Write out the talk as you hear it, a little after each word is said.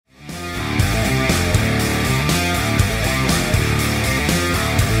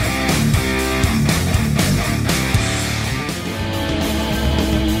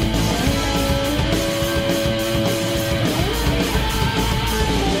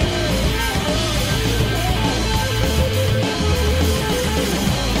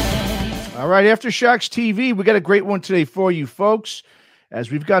right, Aftershocks TV, we got a great one today for you folks, as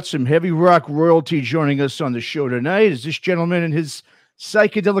we've got some heavy rock royalty joining us on the show tonight. As this gentleman and his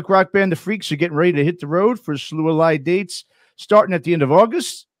psychedelic rock band, the Freaks, are getting ready to hit the road for a slew of live dates starting at the end of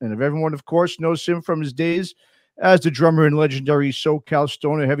August. And if everyone, of course, knows him from his days as the drummer in legendary SoCal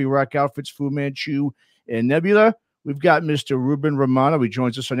stoner heavy rock outfits Fu Manchu and Nebula, we've got Mr. Ruben Romano. He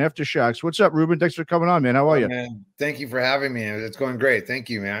joins us on Aftershocks. What's up, Ruben? Thanks for coming on, man. How are you? Man, thank you for having me. It's going great. Thank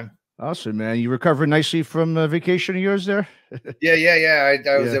you, man. Awesome, man. You recovering nicely from vacation of yours there? Yeah.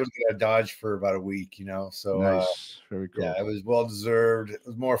 I was able to get a Dodge for about a week, So nice. Very cool. Yeah, it was well deserved. It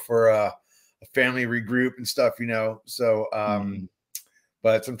was more for a family regroup and stuff, So,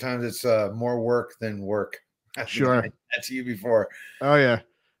 but sometimes it's more work than work. Sure. That's you before. Oh yeah.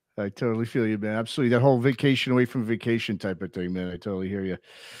 I totally feel you, man. Absolutely. That whole vacation away from vacation type of thing, man. I totally hear you.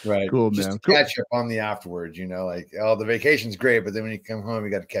 Right. Cool, just man. Catch up on the afterwards, like, oh, the vacation's great, but then when you come home,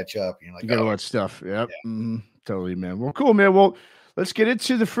 you got to catch up. Like, you got a lot of stuff. Yep. Yeah. Totally, man. Well, cool, man. Well, let's get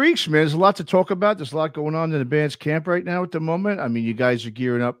into the Freaks, man. There's a lot to talk about. There's a lot going on in the band's camp right now at the moment. I mean, you guys are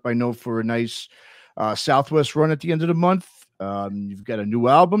gearing up, I know, for a nice Southwest run at the end of the month. You've got a new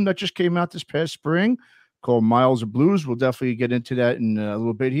album that just came out this past spring called Miles of Blues. We'll definitely get into that in a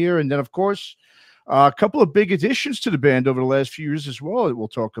little bit here. And then, of course, a couple of big additions to the band over the last few years as well that we'll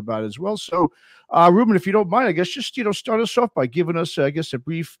talk about as well. So, Ruben, if you don't mind, I guess just, start us off by giving us, I guess, a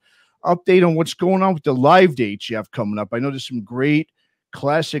brief update on what's going on with the live dates you have coming up. I know there's some great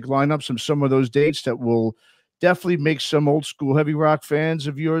classic lineups and some of those dates that will definitely make some old school heavy rock fans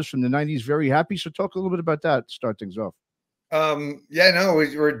of yours from the 90s very happy. So talk a little bit about that to start things off.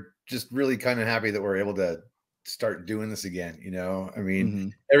 We're just really kind of happy that we're able to start doing this again. I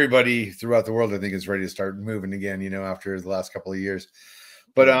mean, everybody throughout the world, I think, is ready to start moving again, after the last couple of years.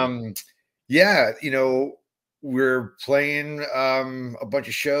 But we're playing a bunch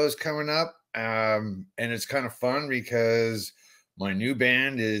of shows coming up, and it's kind of fun because my new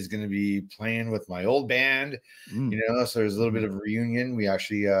band is going to be playing with my old band, so there's a little bit of a reunion. We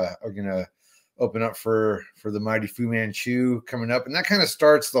actually are going to open up for the mighty Fu Manchu coming up, and that kind of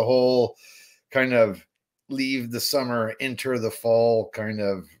starts the whole kind of leave the summer, enter the fall kind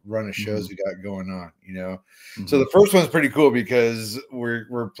of run of shows we got going on, So the first one's pretty cool because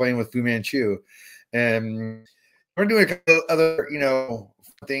we're playing with Fu Manchu, and we're doing a couple of other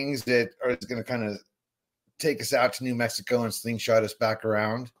things that are going to kind of take us out to New Mexico and slingshot us back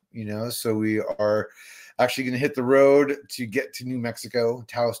around, So we are actually going to hit the road to get to New Mexico,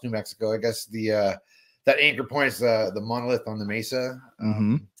 Taos, New Mexico. I guess that anchor point is the Monolith on the Mesa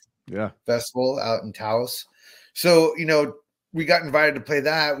festival out in Taos. So, we got invited to play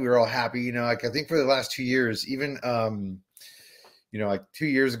that. We were all happy, I think for the last 2 years, even, like 2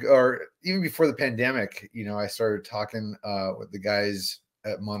 years ago, or even before the pandemic, I started talking with the guys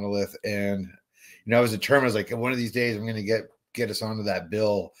at Monolith, and, I was determined. I was like, one of these days I'm going to get us onto that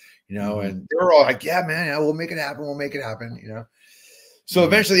bill, and they were all like, yeah, man, we'll make it happen. We'll make it happen, So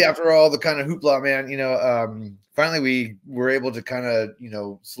eventually, after all the kind of hoopla, man, finally we were able to kind of,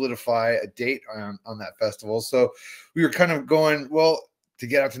 solidify a date on that festival. So we were kind of going, well, to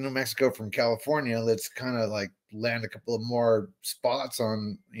get out to New Mexico from California, let's kind of like land a couple of more spots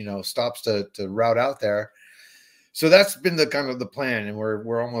on, stops to route out there. So that's been the kind of the plan, and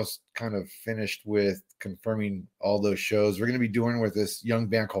we're almost kind of finished with confirming all those shows. We're going to be doing with this young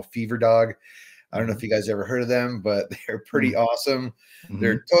band called Fever Dog. I don't know if you guys ever heard of them, but they're pretty awesome.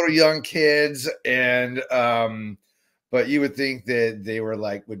 They're total young kids, and but you would think that they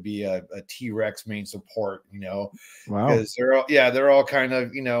would be a T-Rex main support, Wow. Because they're all kind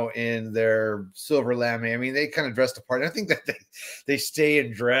of, in their silver lame. I mean, they kind of dressed apart. I think that they stay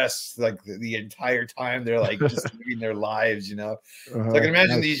and dress like the entire time they're like just living their lives, So I can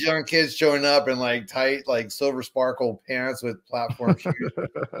imagine these young kids showing up in like tight, like silver sparkle pants with platform shoes,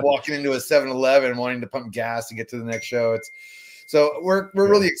 walking into a 7-Eleven wanting to pump gas to get to the next show. So we're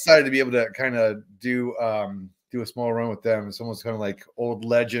really excited to be able to kind of do a small run with them. It's almost kind of like old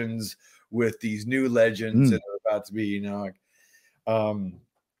legends with these new legends that are about to be, and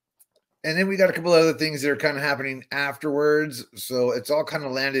then we got a couple other things that are kind of happening afterwards. So it's all kind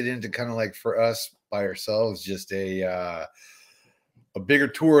of landed into kind of like for us by ourselves, just a bigger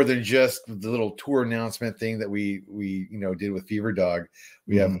tour than just the little tour announcement thing that we did with Fever Dog.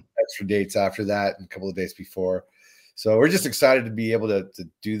 We have extra dates after that and a couple of dates before. So we're just excited to be able to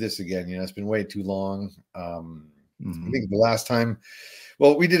do this again. It's been way too long. I think the last time,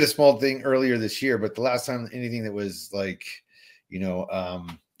 well, we did a small thing earlier this year, but the last time anything that was like,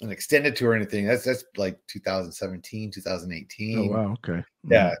 an extended tour or anything, that's like 2017, 2018. Oh, wow. Okay.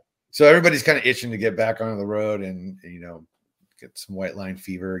 Yeah. So everybody's kind of itching to get back on the road and, get some white line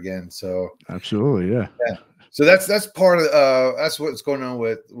fever again. So absolutely, yeah. So that's part of that's what's going on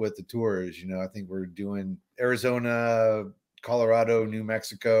with the tours. You know, I think we're doing Arizona, Colorado, New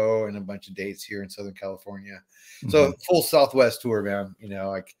Mexico, and a bunch of dates here in Southern California. So full Southwest tour, man. You know,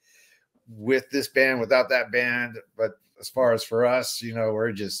 like with this band, without that band. But as far as for us, you know,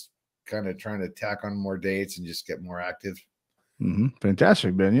 we're just kind of trying to tack on more dates and just get more active.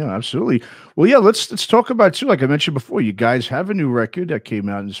 Fantastic, man. Yeah, absolutely. Well, yeah, let's talk about too. Like I mentioned before, you guys have a new record that came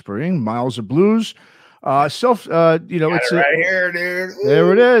out in the spring, Miles of Blues. You know, it's right here, dude. Woo!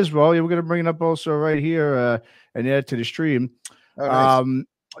 There it is. Well, yeah, we're gonna bring it up also right here and add to the stream. Oh, nice.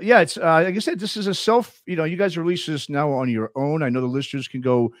 Yeah, it's like I said, this is a self. You know, you guys release this now on your own. I know the listeners can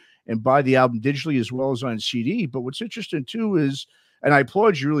go and buy the album digitally as well as on CD. But what's interesting too is, and I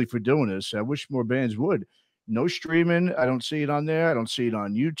applaud you really for doing this. I wish more bands would. No streaming. I don't see it on there. I don't see it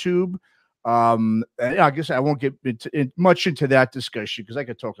on YouTube. And I guess I won't get much into that discussion because I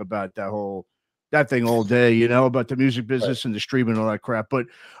could talk about that thing all day, you know, about the music business and the streaming and all that crap. But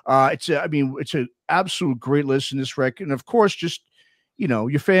it's an absolute great listen, this record. And of course, just, you know,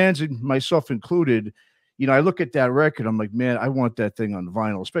 your fans and myself included, you know, I look at that record, I'm like, man, I want that thing on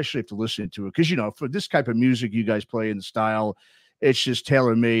vinyl, especially if to listen to it. Because, you know, for this type of music you guys play in the style, it's just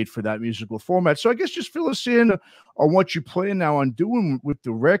tailor-made for that musical format. So I guess just fill us in on what you plan now on doing with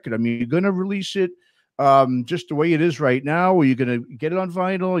the record. I mean, you're going to release it just the way it is right now? Or you're going to get it on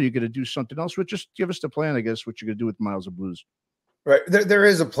vinyl? Or you're going to do something else? But just give us the plan, I guess, what you're going to do with Miles of Blues. Right. There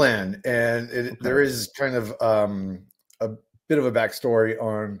is a plan, and there is kind of a bit of a backstory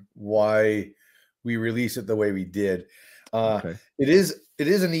on why we release it the way we did. It is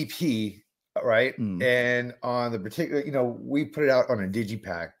an EP, right? And on the particular, you know, we put it out on a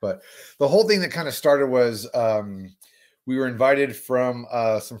digipack, but the whole thing that kind of started was we were invited from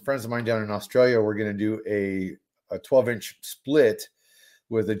some friends of mine down in Australia. We're going to do a 12-inch split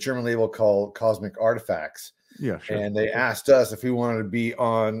with a German label called Cosmic Artifacts. Yeah, sure. And they asked us if we wanted to be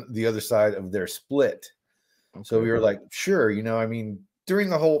on the other side of their split. So we were like, sure. You know, I mean, during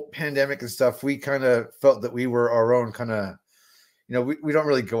the whole pandemic and stuff, we kind of felt that we were our own kind of, you know, we don't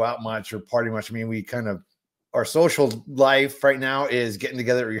really go out much or party much. I mean, we kind of, our social life right now is getting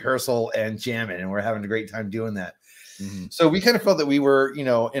together at rehearsal and jamming, and we're having a great time doing that. So we kind of felt that we were, you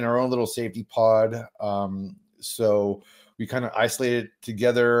know, in our own little safety pod. So we kind of isolated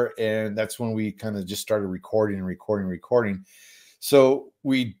together, and that's when we kind of just started recording. So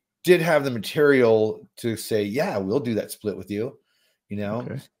we did have the material to say, yeah, we'll do that split with you, you know?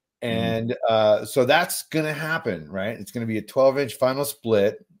 And so that's going to happen, right? It's going to be a 12-inch final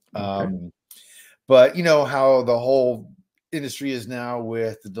split. But you know how the whole industry is now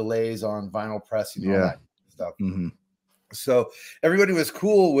with the delays on vinyl pressing and all that stuff. So everybody was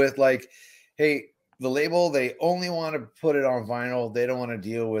cool with like, hey, the label, they only want to put it on vinyl. They don't want to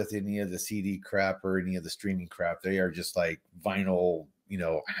deal with any of the CD crap or any of the streaming crap. They are just like vinyl, you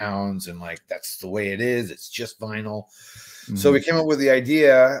know, hounds, and like that's the way it is. It's just vinyl. So we came up with the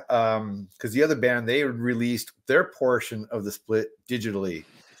idea because the other band, they released their portion of the split digitally.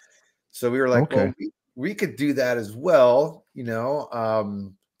 So we were like, well, we could do that as well, you know,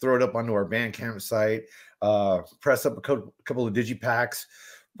 throw it up onto our Bandcamp site, press up a couple of digipacks,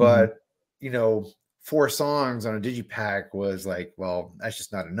 but you know, 4 songs on a digipack was like, well, that's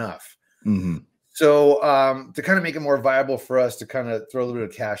just not enough. So to kind of make it more viable for us to kind of throw a little bit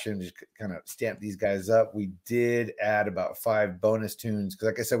of cash in, just kind of stamp these guys up, we did add about 5 bonus tunes because,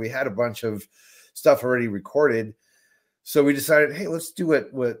 like I said, we had a bunch of stuff already recorded. So we decided, hey, let's do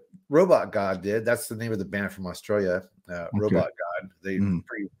what Robot God did. That's the name of the band from Australia, Robot God. They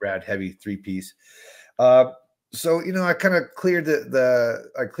pretty rad, heavy 3-piece. So, you know, I kind of cleared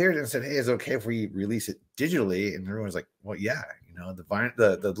I cleared it and said, hey, is it okay if we release it digitally? And everyone's like, well, yeah, you know,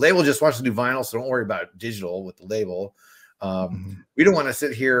 the label just wants to do vinyl, so don't worry about digital with the label. We don't want to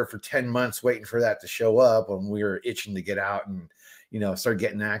sit here for 10 months waiting for that to show up when we were itching to get out and, you know, start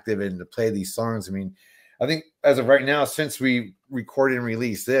getting active and to play these songs. I mean, I think as of right now, since we recorded and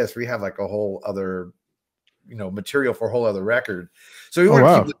released this, we have like a whole other, you know, material for a whole other record. So we want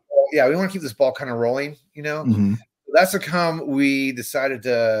to keep this ball, we want to keep this ball kind of rolling, you know. That's how we decided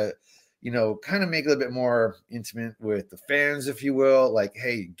to, you know, kind of make it a little bit more intimate with the fans, if you will. Like,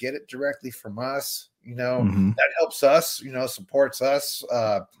 hey, get it directly from us, you know, that helps us, you know, supports us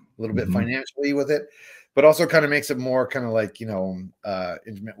a little bit financially with it, but also kind of makes it more kind of like, you know,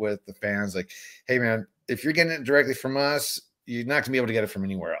 intimate with the fans. Like, hey, man, if you're getting it directly from us, you're not gonna be able to get it from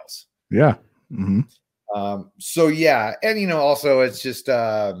anywhere else. So yeah, and you know, also it's just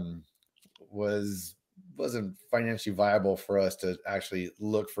was wasn't financially viable for us to actually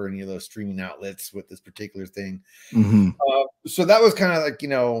look for any of those streaming outlets with this particular thing. So that was kind of like, you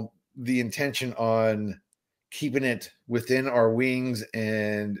know, the intention on keeping it within our wings.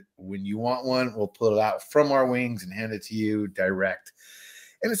 And when you want one, we'll pull it out from our wings and hand it to you direct.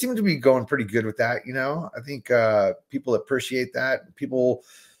 And it seemed to be going pretty good with that. You know, I think people appreciate that. People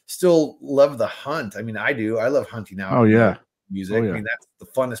still love the hunt. I mean, I do. I love hunting out. Oh, yeah. Music. I mean, that's the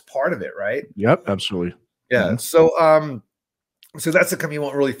funnest part of it, right? Yep, absolutely. Yeah. So, so that's the company you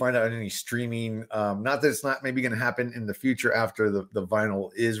won't really find out on any streaming. Not that it's not maybe going to happen in the future after the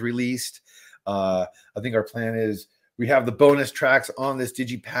vinyl is released. I think our plan is we have the bonus tracks on this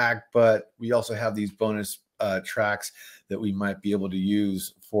digipack, but we also have these bonus tracks that we might be able to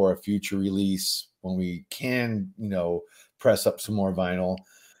use for a future release when we can, you know, press up some more vinyl.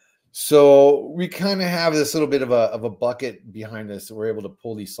 So we kind of have this little bit of a bucket behind us that we're able to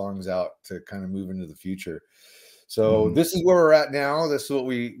pull these songs out to kind of move into the future. So this is where we're at now. This is what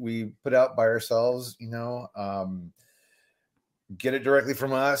we put out by ourselves, you know, get it directly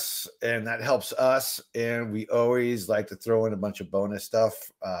from us, and that helps us. And we always like to throw in a bunch of bonus stuff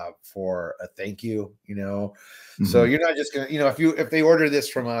for a thank you, you know. So you're not just gonna, you know, if they order this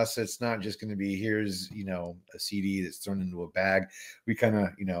from us, it's not just going to be here's, you know, a CD that's thrown into a bag. We kind of,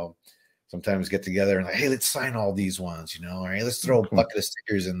 you know, sometimes get together and like, hey, let's sign all these ones, you know, all right, let's throw a bucket of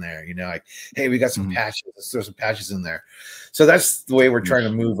stickers in there, you know, like, hey, we got some patches, let's throw some patches in there. So that's the way we're trying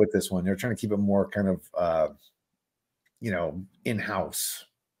to move with this one. They're trying to keep it more kind of you know, in-house.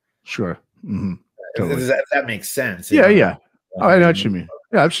 Sure. Totally. That makes sense. Yeah, yeah. I know what you mean.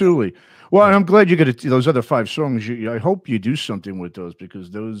 Yeah, absolutely. Well, and I'm glad you get those other 5 songs. I hope you do something with those,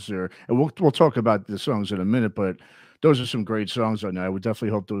 because those are, and we'll talk about the songs in a minute, but those are some great songs on there. I would definitely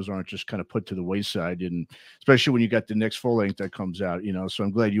hope those aren't just kind of put to the wayside, and especially when you got the next full length that comes out, you know. So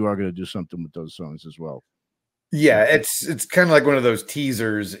I'm glad you are going to do something with those songs as well. Yeah, it's kind of like one of those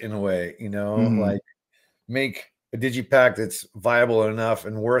teasers in a way, you know, like make a digipack that's viable enough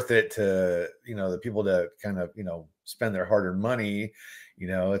and worth it to, you know, the people to kind of, you know, spend their hard-earned money, you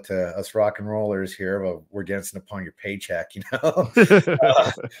know, to us rock and rollers here. Well, we're dancing upon your paycheck, you know.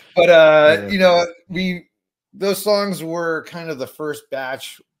 You know, those songs were kind of the first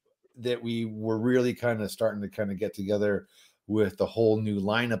batch that we were really kind of starting to kind of get together with the whole new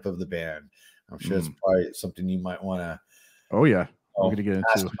lineup of the band. I'm sure it's probably something you might want to. Oh yeah. We're going to get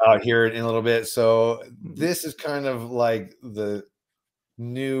into out here in a little bit. So this is kind of like the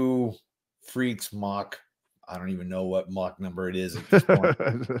new Freaks mock. I don't even know what mock number it is at this point.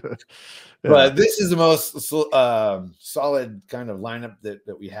 But this is the most solid kind of lineup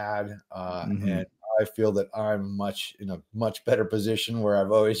that we had. And I feel that I'm in a much better position where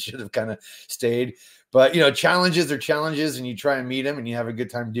I've always should have kind of stayed. But, you know, challenges are challenges, and you try and meet them, and you have a good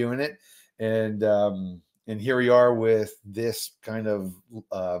time doing it. And here we are with this kind of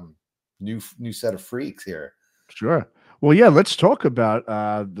new set of freaks here. Sure. Well, yeah, let's talk about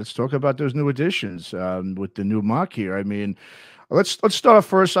those new additions with the new mock here. I mean, let's start off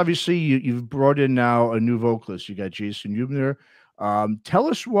first. Obviously, you've brought in now a new vocalist. You got Jason Hubner. Tell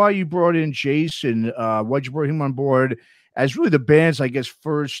us why you brought in Jason. Why'd you bring him on board as really the band's, I guess,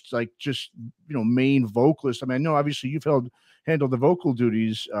 first, like, just, you know, main vocalist? I mean, I know obviously you've handled the vocal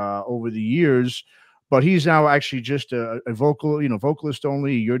duties over the years, but he's now actually just a vocalist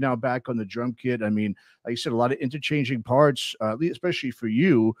only. You're now back on the drum kit. I mean, like you said, a lot of interchanging parts, especially for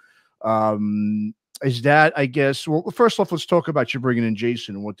you. Is that, I guess, well, first off, let's talk about you bringing in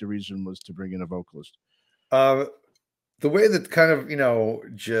Jason and what the reason was to bring in a vocalist. The way that kind of, you know,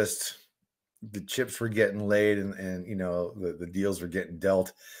 just the chips were getting laid and you know, the deals were getting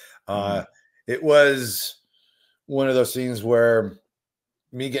dealt. It was one of those things where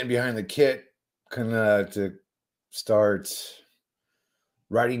me getting behind the kit, kind of to start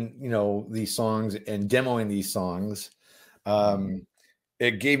writing, you know, these songs and demoing these songs.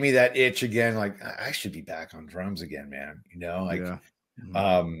 It gave me that itch again. Like, I should be back on drums again, man. You know, like,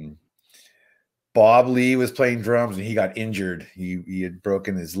 Bob Lee was playing drums and he got injured. He had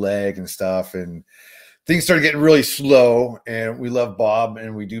broken his leg and stuff, and things started getting really slow. And we love Bob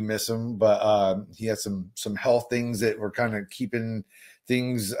and we do miss him, but he had some health things that were kind of keeping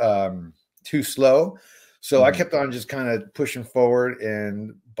things too slow. So I kept on just kind of pushing forward,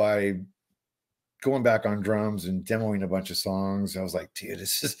 and by going back on drums and demoing a bunch of songs, I was like, dude,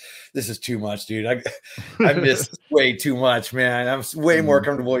 this is too much, dude. I miss way too much, man. I'm way more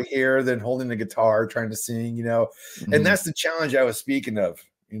comfortable here than holding the guitar, trying to sing, you know. And that's the challenge I was speaking of,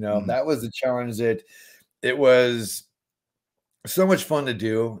 you know. That was the challenge that it was so much fun to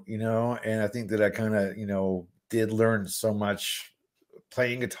do, you know. And I think that I kind of, you know, did learn so much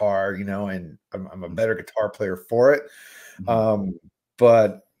playing guitar, you know, and I'm a better guitar player for it. Mhm.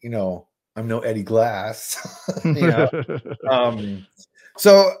 But you know, I'm no Eddie Glass, you know.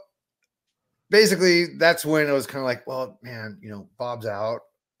 So basically that's when it was kind of like, well, man, you know, Bob's out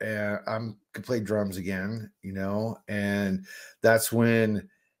and I'm could play drums again, you know, and that's when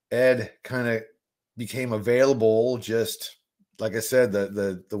Ed kind of became available. Just like I said,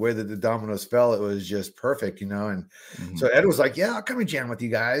 the way that the dominoes fell, it was just perfect, you know. And so Mhm. Ed was like, yeah, I'll come and jam with you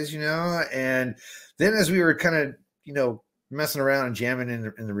guys, you know. And then as we were kind of, you know, messing around and jamming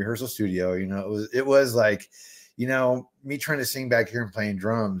in the rehearsal studio, you know, it was like, you know, me trying to sing back here and playing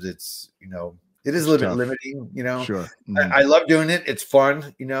drums, it's, you know, it is a It's little bit tough. limiting, you know. Sure. Mhm. I love doing it. It's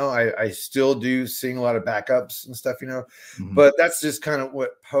fun, you know. I still do sing a lot of backups and stuff, you know. Mhm. But that's just kind of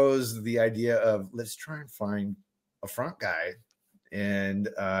what posed the idea of let's try and find a front guy and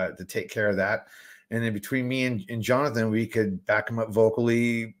to take care of that. And then between me and Jonathan, we could back him up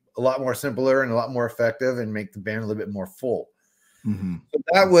vocally a lot more simpler and a lot more effective and make the band a little bit more full. Mhm. So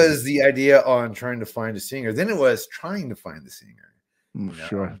that Okay. was the idea on trying to find a singer. Then it was trying to find the singer, you know.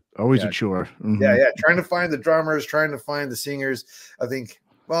 Sure. Always a Yeah, chore. yeah, Mhm. yeah. Trying to find the drummers, trying to find the singers. I think,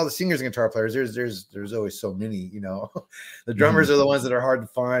 well, the singers and guitar players, there's always so many, you know. The drummers Mhm. are the ones that are hard to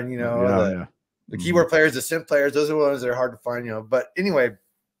find, you know, Yeah, yeah. the Mhm. keyboard players, the synth players, those are the ones that are hard to find, you know. But anyway,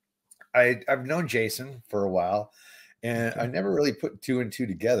 I've known Jason for a while, and I Okay. never really put two and two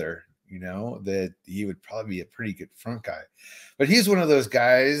together, you know, that he would probably be a pretty good front guy. But he's one of those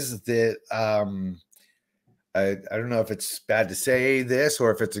guys that I don't know if it's bad to say this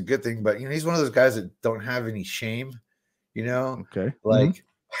or if it's a good thing, but you know, he's one of those guys that don't have any shame, you know, Okay. Mhm. like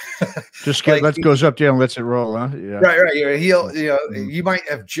Just get like let goes up there and lets it roll, huh? Yeah. right, right. He'll, you know, Mhm. you might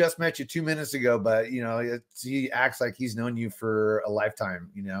have just met you 2 minutes ago, but you know, he acts like he's known you for a lifetime,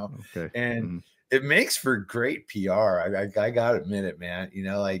 you know, Okay. and Mhm. it makes for great PR. I gotta admit it, man. You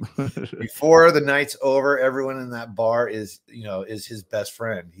know, like before the night's over, everyone in that bar is, you know, is his best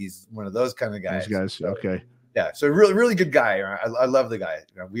friend. He's one of those kind of Those guys. guys. Okay. Yeah, so really, really good guy. I love the guy.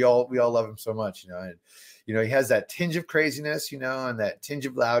 You know, we all love him so much. You know, and you know he has that tinge of craziness, you know, and that tinge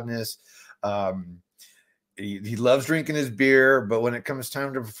of loudness. Um, he loves drinking his beer, but when it comes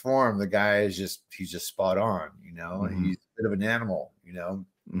time to perform, the guy is he's just spot on. You know, Mhm. he's a bit of an animal. You know,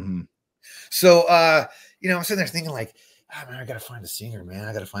 Mhm. so you know, I'm sitting there thinking like, oh, man, I gotta find a singer, man.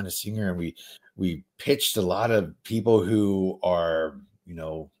 I gotta find a singer, and we pitched a lot of people who are, you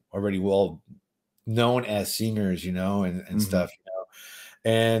know, already well known as singers, you know, and Mhm. stuff, you know.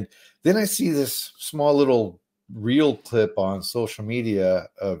 And then I see this small little reel clip on social media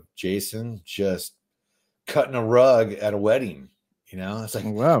of Jason just cutting a rug at a wedding. You know, it's Oh, like,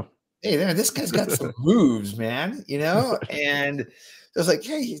 wow. hey, man, this guy's got some moves, man. You know, and I was like,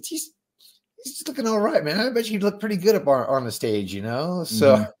 hey, he's looking all right, man. I bet you look pretty good up on the stage, you know.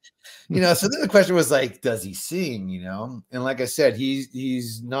 So Mhm. you know, so then the question was like, does he sing? You know, and like I said,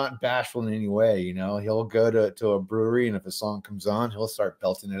 he's not bashful in any way. You know, he'll go to a brewery, and if a song comes on, he'll start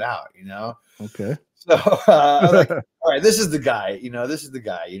belting it out. You know, Okay. so I was like, all right, this is the guy. You know, this is the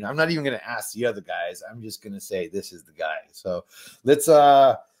guy. You know, I'm not even going to ask the other guys. I'm just going to say this is the guy. So let's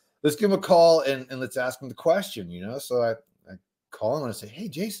let's give him a call and let's ask him the question. You know, so I call him and I say, hey,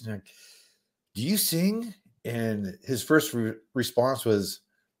 Jason, do you sing? And his first response was,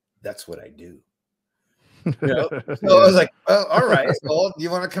 that's what I do. You know, so I Yeah. was like, well, all right, well, do you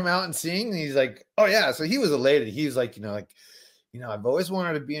want to come out and sing? And he's like, oh yeah. So he was elated. He was like, you know, I've always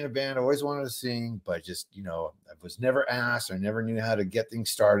wanted to be in a band. I always wanted to sing, but just, you know, I was never asked. I never knew how to get things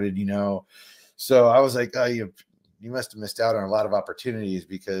started, you know. So I was like, oh, you must have missed out on a lot of opportunities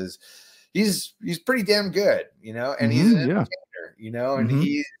because he's pretty damn good, you know, and he's an Mhm. Yeah. entertainer, you know, and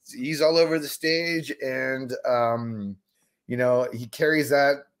Mhm. he's all over the stage and you know, he carries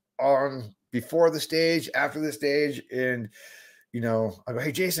that on before the stage, after the stage, and you know, I go,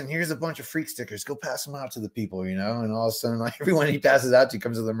 hey Jason, here's a bunch of freak stickers. Go pass them out to the people, you know. And all of a sudden, like everyone he passes out to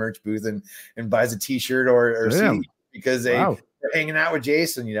comes to the merch booth and buys a T-shirt or Damn. CD because they're Wow. hanging out with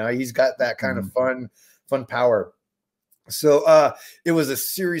Jason. You know, he's got that kind of Mhm. fun power. So it was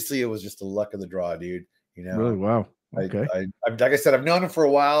it was just the luck of the draw, dude. You Really? know, Wow. Okay. like I said, I've known him for a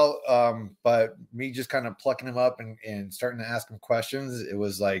while, but me just kind of plucking him up and starting to ask him questions, it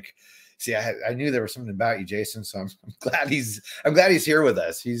was like, see, I knew there was something about you, Jason. So I'm glad he's here with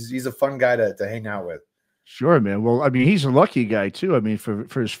us. He's a fun guy to hang out with. Sure, man. Well, I mean, he's a lucky guy too. I mean, for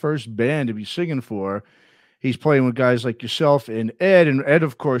his first band to be singing for, he's playing with guys like yourself and Ed. And Ed,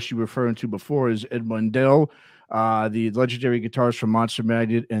 of course, you were referring to before is Ed Mundell, the legendary guitarist from Monster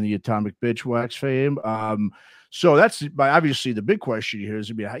Magnet and the Atomic Bitch Wax fame. So that's obviously the big question here is,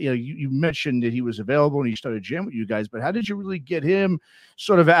 you mentioned that he was available and he started jamming with you guys, but how did you really get him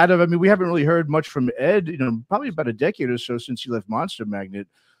sort of out of, we haven't really heard much from Ed, probably about a decade or so since he left Monster Magnet.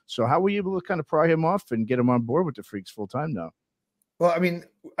 So how were you able to kind of pry him off and get him on board with the Freaks full time now? Well,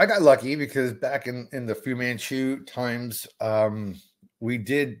 I got lucky because back in the Fu Manchu times, we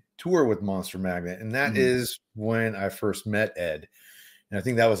did tour with Monster Magnet, and that is when I first met Ed. And I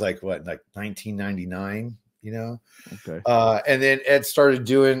think that was like 1999, Okay. And then Ed started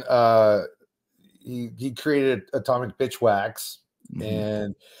doing, he created Atomic Bitch Wax,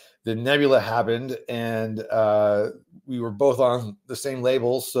 and the Nebula happened, and we were both on the same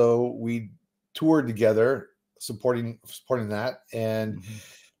label, so we toured together, supporting that, and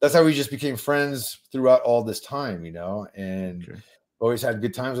that's how we just became friends throughout all this time, and always had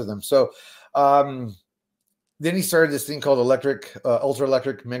good times with him. So then he started this thing called Ultra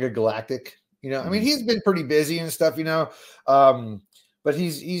Electric Mega Galactic. He's been pretty busy and stuff, but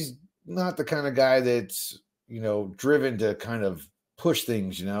he's not the kind of guy that's, driven to kind of push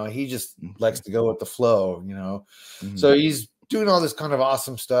things, he just likes to go with the flow, So he's doing all this kind of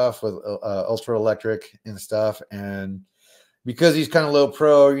awesome stuff with Ultra Electric and stuff. And because he's kind of low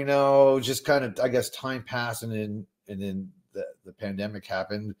pro, just kind of, I guess, time passed, and then the pandemic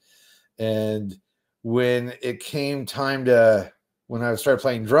happened. And when it came time when I started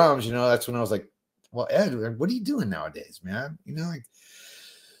playing drums, that's when I was like, well, Ed, what are you doing nowadays, man?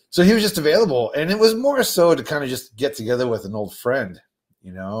 So he was just available, and it was more so to kind of just get together with an old friend,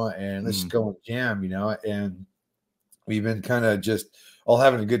 and let's just go and jam, and we've been kind of just all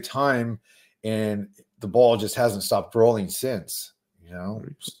having a good time, and the ball just hasn't stopped rolling since,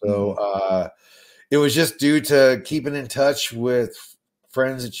 So it was just due to keeping in touch with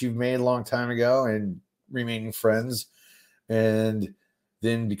friends that you've made a long time ago and remaining friends, and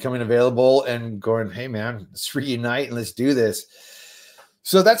then becoming available and going, hey man, let's reunite and let's do this.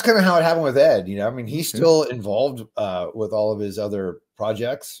 So that's kind of how it happened with Ed. He's still involved with all of his other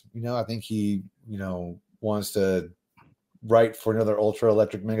projects. I think he, wants to write for another Ultra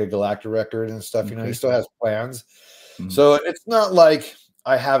Electric Mega Galactic record and stuff. He still has plans. So it's not like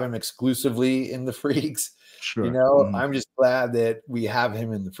I have him exclusively in the Freaks. Sure. I'm just glad that we have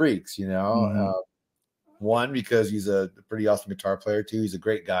him in the Freaks, one, because he's a pretty awesome guitar player. Two, he's a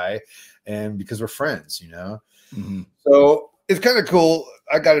great guy. And because we're friends, So it's kind of cool.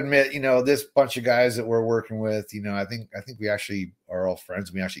 I got to admit, this bunch of guys that we're working with, I think we actually are all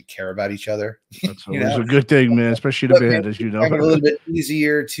friends. We actually care about each other. That's always a good thing, man, especially the band, as you know. It's a little bit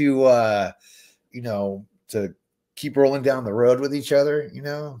easier to, to keep rolling down the road with each other.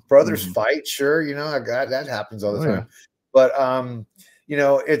 Brothers fight, sure. That happens all the time. Yeah. But,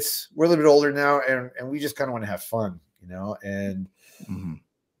 we're a little bit older now, and we just kind of want to have fun, and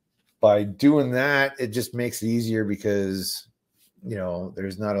by doing that, it just makes it easier because,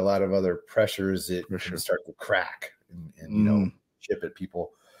 there's not a lot of other pressures that can start to crack and chip at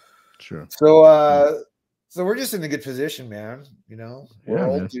people. Sure. So, so we're just in a good position, man. We're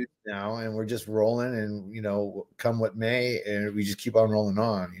old dudes now, and we're just rolling, and come what may, and we just keep on rolling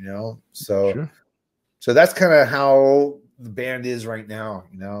on. So, so that's kind of how the band is right now.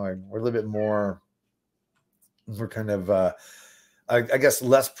 And we're a little bit more. We're kind of, I guess,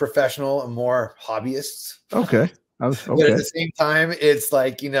 less professional and more hobbyists. Okay. But at the same time, it's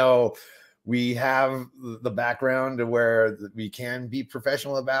like, we have the background to where we can be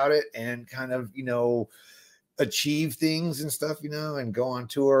professional about it and kind of, achieve things and stuff, and go on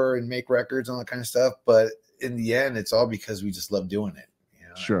tour and make records and all that kind of stuff. But in the end, it's all because we just love doing it.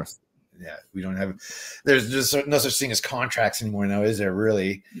 Sure. Yeah. We don't have, there's just no such thing as contracts anymore now, is there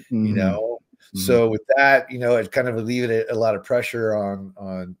really? So with that, it kind of alleviated a lot of pressure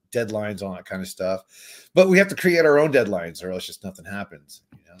on deadlines, all that kind of stuff. But we have to create our own deadlines, or else just nothing happens.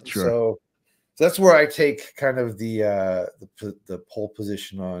 Sure. So that's where I take kind of the pole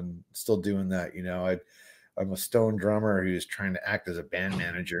position on still doing that. I'm a stone drummer who's trying to act as a band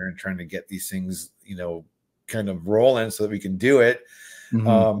manager and trying to get these things, kind of rolling so that we can do it.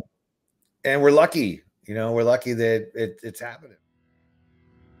 And we're lucky, that it's happening.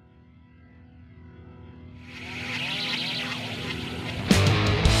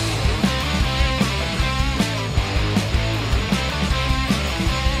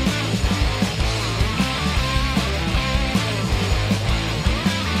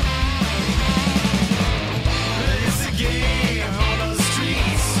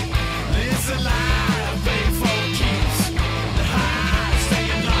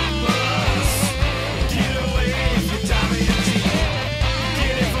 Get away if you die.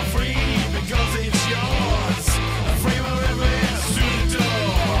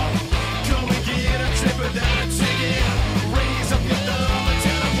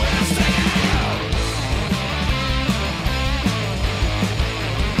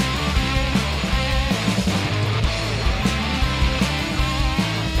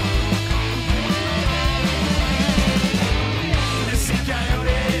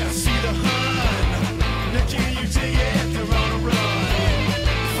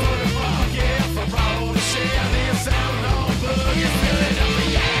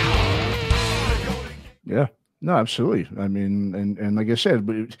 No, absolutely. I mean, and like I said,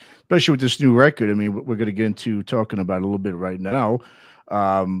 but especially with this new record, I mean, we're going to get into talking about it a little bit right now,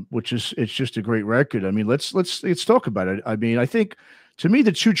 which is it's just a great record. I mean, let's talk about it. I mean, I think to me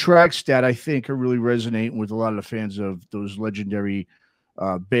the two tracks that I think are really resonating with a lot of the fans of those legendary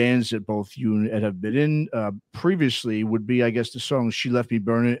bands that both you and Ed have been in previously would be, I guess, the song "She Left Me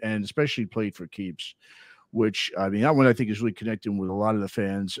Burning" and especially "Played for Keeps." Which I mean, that one I think is really connecting with a lot of the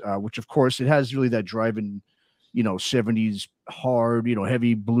fans. Which of course it has really that driving, 70s hard,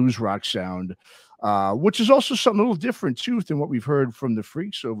 heavy blues rock sound, which is also something a little different too than what we've heard from the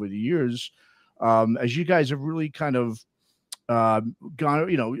Freaks over the years. As you guys have really kind of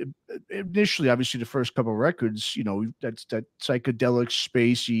gone, initially, obviously, the first couple of records, that's that psychedelic,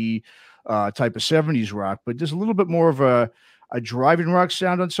 spacey type of 70s rock, but there's a little bit more of a driving rock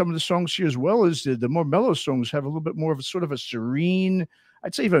sound on some of the songs here, as well as the more mellow songs have a little bit more of a sort of a serene,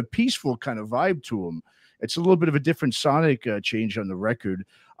 I'd say even a peaceful kind of vibe to them. It's a little bit of a different sonic change on the record.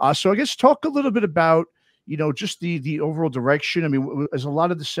 So I guess talk a little bit about, just the overall direction. I mean, as a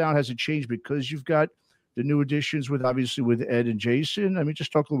lot of the sound hasn't changed because you've got the new additions with obviously with Ed and Jason. I mean,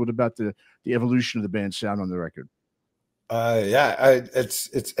 just talk a little bit about the evolution of the band's sound on the record. Yeah,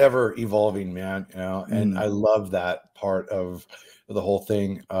 it's ever evolving, man. And I love that part of the whole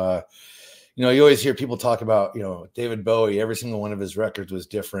thing. You always hear people talk about, David Bowie. Every single one of his records was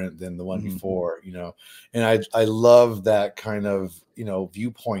different than the one before. And I love that kind of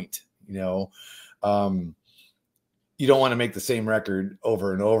viewpoint. You don't want to make the same record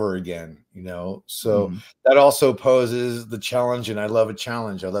over and over again, so that also poses the challenge. And I love a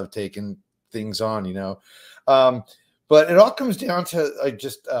challenge. I love taking things on, but it all comes down to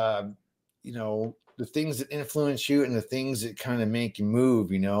just, the things that influence you and the things that kind of make you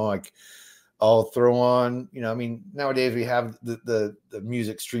move, like I'll throw on, I mean, nowadays we have the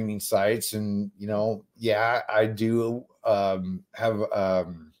music streaming sites and, yeah, I do have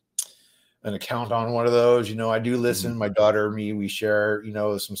an account on one of those. I do listen. My daughter and me, we share,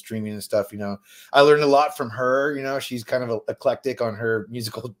 some streaming and stuff. I learned a lot from her. She's kind of eclectic on her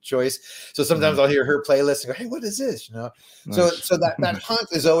musical choice. So sometimes I'll hear her playlist and go, hey, what is this? Nice. So that hunt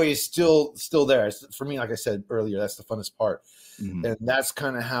is always still there. For me, like I said earlier, that's the funnest part. And that's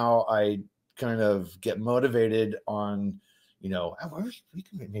kind of how I kind of get motivated on, we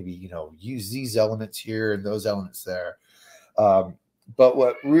can maybe, use these elements here and those elements there. But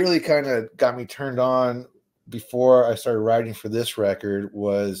what really kind of got me turned on before I started writing for this record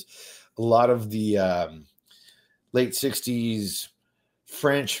was a lot of the late 60s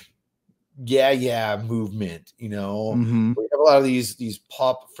French movement, We have a lot of these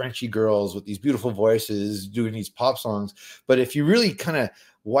pop Frenchy girls with these beautiful voices doing these pop songs. But if you really kind of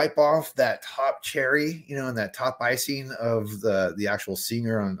wipe off that top cherry, and that top icing of the actual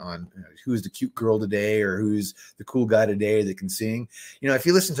singer on who's the cute girl today or who's the cool guy today that can sing, if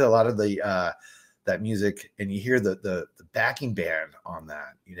you listen to a lot of the that music and you hear the backing band on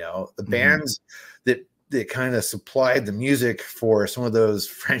that, the bands that kind of supplied the music for some of those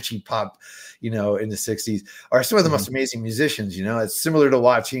Frenchy pop, in the 60s are some of the most amazing musicians. It's similar to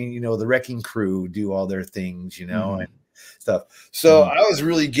watching, the Wrecking Crew do all their things, and stuff. So I was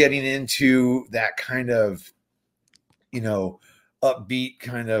really getting into that kind of, upbeat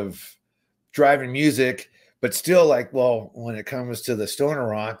kind of driving music, but still like, well, when it comes to the stoner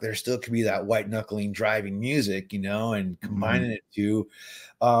rock, there still could be that white knuckling driving music, and combining it to,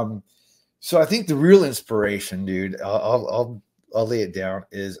 so I think the real inspiration, dude, I'll lay it down,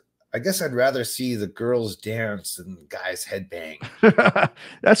 is I guess I'd rather see the girls dance than the guys headbang.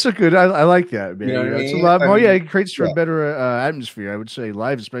 That's a good. I like that, man. It's a lot more. It creates for a better atmosphere. I would say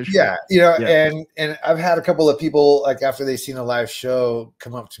live, especially. And I've had a couple of people like after they've seen a live show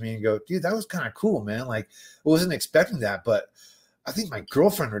come up to me and go, "Dude, that was kind of cool, man. Like, I wasn't expecting that, but I think my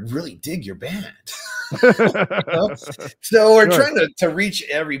girlfriend would really dig your band." So we're trying to reach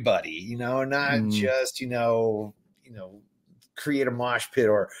everybody, not just create a mosh pit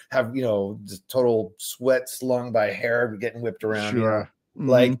or have just total sweat slung by hair getting whipped around.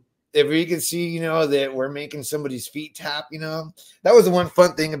 Like if we can see that we're making somebody's feet tap, that was the one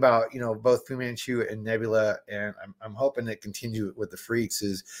fun thing about both Fu Manchu and Nebula, and I'm hoping to continue with the Freaks,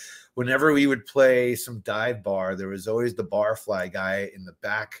 is whenever we would play some dive bar, there was always the barfly guy in the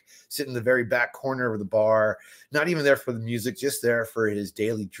back, sitting in the very back corner of the bar, not even there for the music, just there for his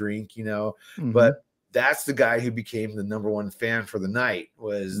daily drink, but that's the guy who became the number one fan for the night,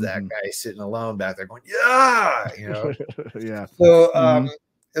 was that guy sitting alone back there going, yeah. So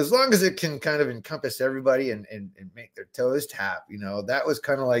as long as it can kind of encompass everybody and make their toes tap, that was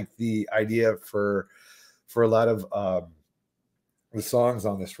kind of like the idea for a lot of the songs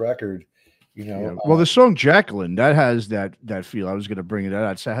on this record. you know. Yeah. Well, the song Jacqueline, that has that feel. I was going to bring it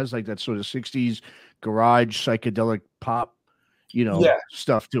out. It has like that sort of 60s garage psychedelic pop, Yeah.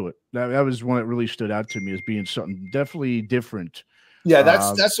 stuff to it. That was one that really stood out to me as being something definitely different. Yeah,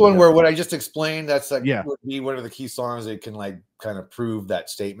 that's one Yeah. where what I just explained, that's like Yeah. would be one of the key songs that can like kind of prove that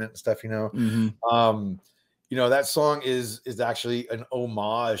statement and stuff, you know. Mhm. You know, that song is actually an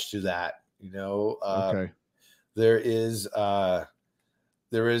homage to that, you know. Okay. There is a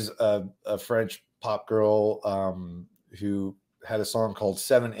French pop girl who had a song called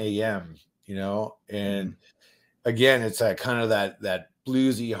 7 a.m., you know, and again, it's that kind of that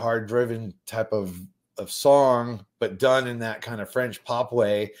bluesy, hard driven type of song, but done in that kind of French pop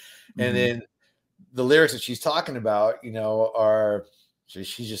way. And then the lyrics that she's talking about, you know, are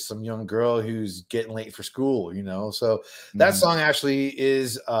she's just some young girl who's getting late for school, you know. So that song actually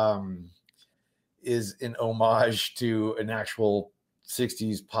is an homage to an actual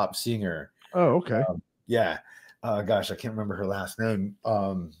 60s pop singer. Oh, okay. Yeah. Gosh, I can't remember her last name.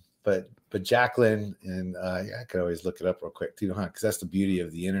 But Jacqueline, and yeah, I could always look it up real quick too, huh? Because that's the beauty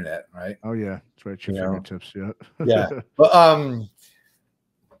of the internet, right? Oh yeah, it's right at your fingertips. Yeah. Yeah. But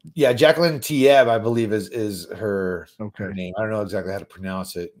yeah, Jacqueline Tieb, I believe is her name. I don't know exactly how to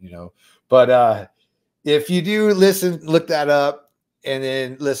pronounce it, you know. But if you do look that up and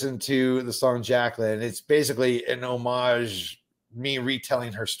then listen to the song Jacqueline, it's basically an homage, me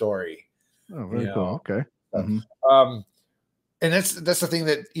retelling her story. Oh, very cool. Okay. And that's the thing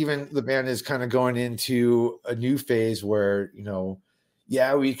that even the band is kind of going into a new phase where, you know,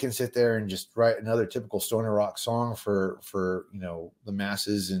 yeah, we can sit there and just write another typical stoner rock song for you know, the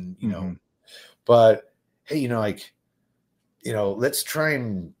masses, and you know, but hey, you know, like, you know, let's try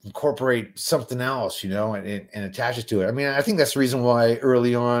and incorporate something else, you know, and attach it to it. I mean, I think that's the reason why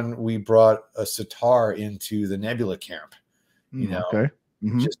early on we brought a sitar into the Nebula camp, you know,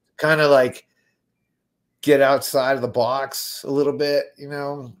 just kind of like get outside of the box a little bit, you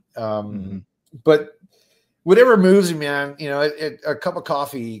know. But whatever moves me, man, you know, a cup of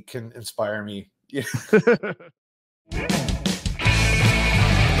coffee can inspire me. Yeah.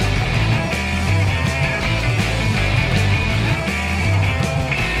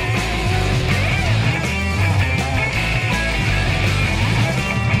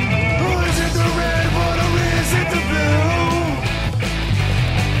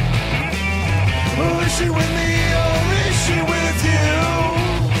 Is she with me or is she with you?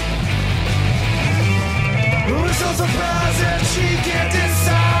 We're so surprised that she can't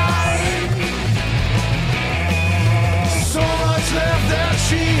decide. So much left that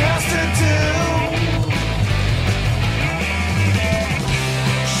she has to do.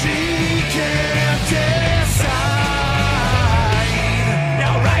 She can't decide.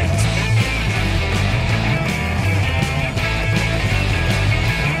 Now right.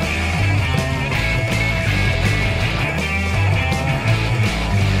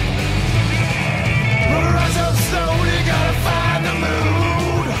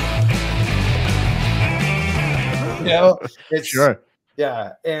 You know, it's Sure.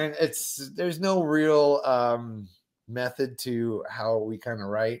 Yeah, and there's no real method to how we kind of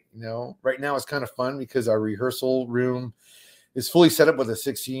write, you know. Right now it's kind of fun because our rehearsal room is fully set up with a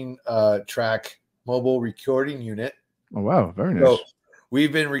 16 track mobile recording unit. Oh wow, very nice. So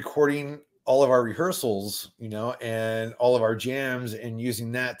we've been recording all of our rehearsals, you know, and all of our jams, and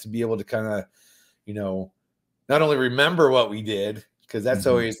using that to be able to kind of, you know, not only remember what we did, because that's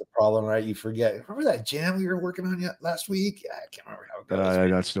always the problem, right? You forget. Remember that jam we were working on last week? Yeah, I can't remember how it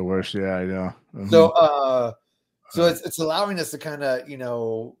goes. That's the worst. Yeah, I know. So, so it's allowing us to kind of, you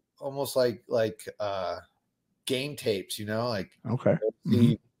know, almost like game tapes, you know, like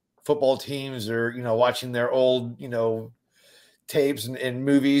the football teams are, you know, watching their old, you know, tapes and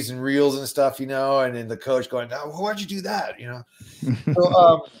movies and reels and stuff, you know, and then the coach going, "Oh, why'd you do that?" You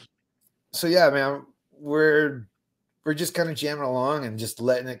know. So yeah, man, we're just kind of jamming along and just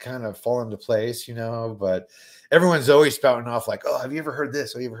letting it kind of fall into place, you know. But everyone's always spouting off like, "Oh, have you ever heard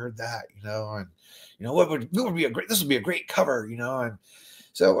this? Have you ever heard that?" You know, and you know, what would be this would be a great cover, you know. And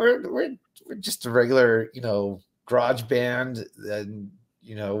so we're just a regular, you know, garage band, and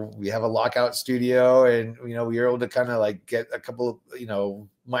you know, we have a lockout studio, and you know, we were able to kind of like get a couple of, you know,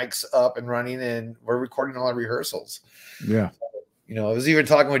 mics up and running, and we're recording all our rehearsals. Yeah. You know, I was even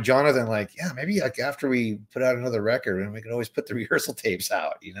talking with Jonathan, like, yeah, maybe like after we put out another record, and we can always put the rehearsal tapes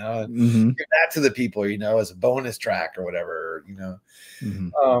out, you know, and give that to the people, you know, as a bonus track or whatever, you know.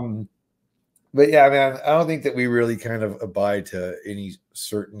 But yeah, man, I don't think that we really kind of abide to any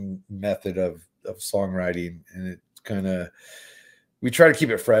certain method of songwriting, and it kind of, we try to keep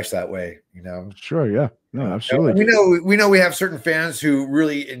it fresh that way, Sure, yeah, no, And absolutely. we know we have certain fans who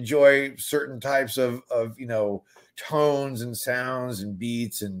really enjoy certain types of tones and sounds and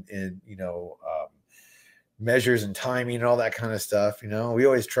beats and measures and timing and all that kind of stuff. We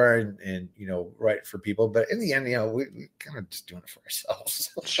always try and write for people, but in the end, we kind of just doing it for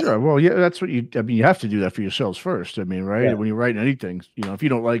ourselves. Sure. Well, yeah, that's what you have to do that for yourselves first. I mean, right? Yeah. When you're writing anything, if you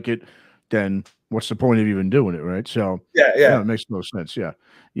don't like it, then what's the point of even doing it, right? So yeah, it makes no sense. Yeah.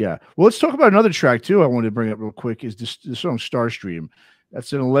 Yeah. Well, let's talk about another track too. I wanted to bring up real quick is the song Starstream.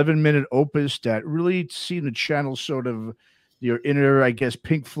 That's an 11-minute opus that really seemed to channel sort of your inner, I guess,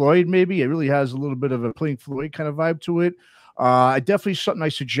 Pink Floyd, maybe. It really has a little bit of a Pink Floyd kind of vibe to it. Definitely something I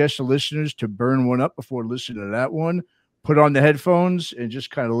suggest to listeners to burn one up before listening to that one. Put on the headphones and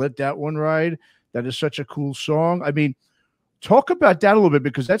just kind of let that one ride. That is such a cool song. I mean, talk about that a little bit,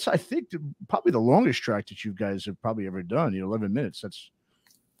 because that's, I think, probably the longest track that you guys have probably ever done. 11 minutes. That's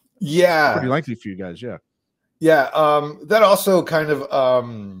pretty lengthy for you guys. Yeah. Yeah. That also kind of,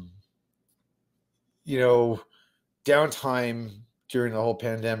 downtime during the whole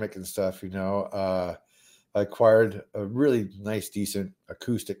pandemic and stuff, I acquired a really nice, decent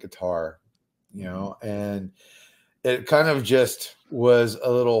acoustic guitar, and it kind of just was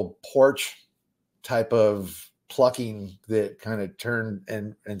a little porch type of plucking that kind of turned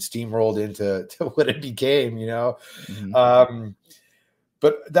and steamrolled into what it became,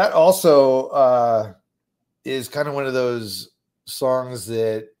 but that also is kind of one of those songs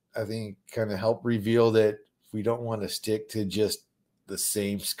that I think kind of help reveal that we don't want to stick to just the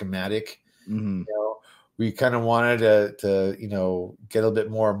same schematic. We kind of wanted to get a little bit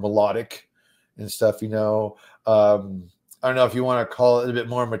more melodic and stuff. I don't know if you want to call it a bit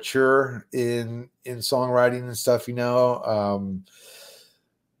more mature in songwriting and stuff.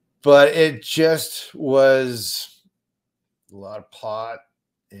 But it just was a lot of pot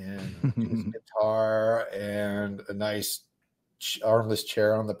and guitar and a nice armless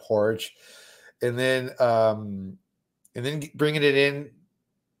chair on the porch, and then bringing it in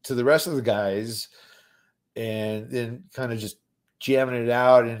to the rest of the guys, and then kind of just jamming it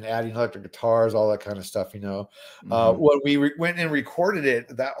out and adding electric guitars, all that kind of stuff. When we went and recorded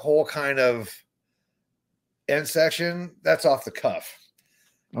it, that whole kind of end section, that's off the cuff.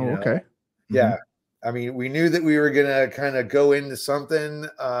 Okay. Yeah. I mean, we knew that we were going to kind of go into something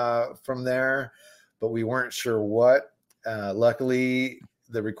from there, but we weren't sure what. Luckily,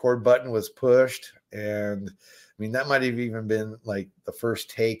 the record button was pushed, and I mean, that might have even been like the first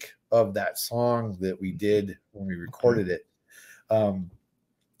take of that song that we did when we recorded it. And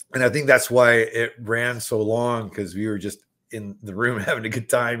I think that's why it ran so long, because we were just in the room having a good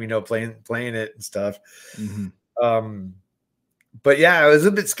time, playing it and stuff. But yeah, it was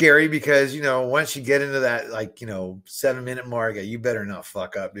a bit scary because, once you get into that, 7-minute mark, you better not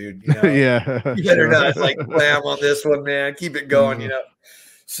fuck up, dude. Yeah. You better not blam on this one, man. Keep it going,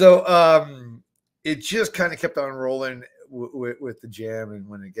 So it just kind of kept on rolling with the jam. And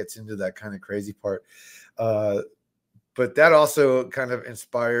when it gets into that kind of crazy part, but that also kind of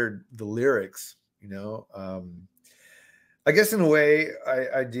inspired the lyrics, I guess in a way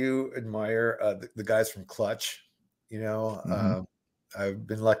I do admire the guys from Clutch. I've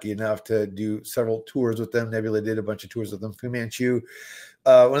been lucky enough to do several tours with them. Nebula did a bunch of tours with them. Fu Manchu.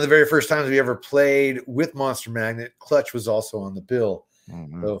 One of the very first times we ever played with Monster Magnet, Clutch was also on the bill.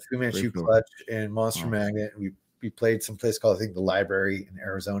 So Fu Manchu, Clutch, and Monster Magnet. We played some place called, I think, the Library in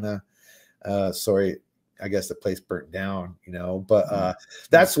Arizona. Sorry, I guess the place burnt down, But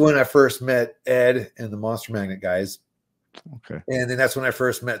that's when I first met Ed and the Monster Magnet guys. Okay. And then that's when I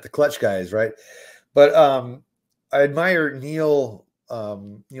first met the Clutch guys, right? But I admire Neil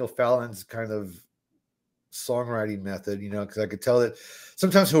Fallon's kind of songwriting method, because I could tell that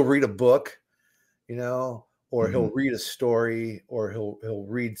sometimes he'll read a book, or he'll read a story, or he'll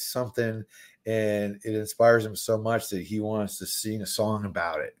read something, and it inspires him so much that he wants to sing a song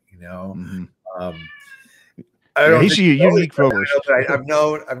about it, I don't he's a unique vocalist. I've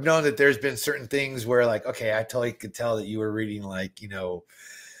known that there's been certain things where, okay, I totally could tell that you were reading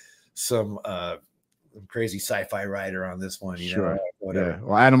some crazy sci-fi writer on this one, sure. Whatever. Yeah.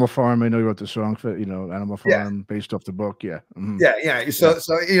 Well, Animal Farm, I know you wrote the song for, Animal Farm based off the book. Yeah. Yeah. So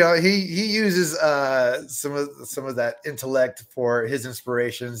he uses some of that intellect for his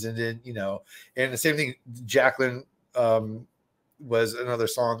inspirations, and then and the same thing. Jacqueline was another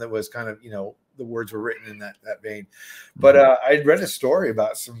song that was kind of the words were written in that vein. But I read a story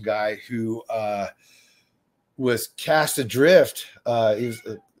about some guy who was cast adrift. He was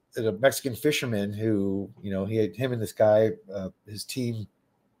a Mexican fisherman who, he had him and this guy, his team,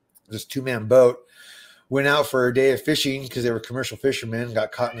 this 2-man boat went out for a day of fishing because they were commercial fishermen,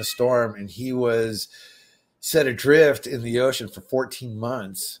 got caught in a storm, and he was set adrift in the ocean for 14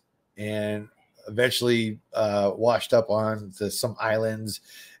 months and eventually washed up on some islands.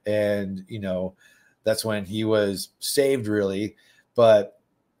 And, you know, that's when he was saved, really. But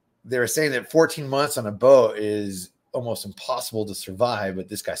they were saying that 14 months on a boat is almost impossible to survive, but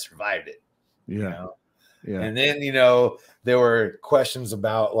this guy survived it. Yeah. You know? Yeah. And then, you know, there were questions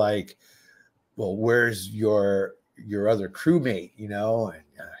about like, well, where's your other crewmate, you know? And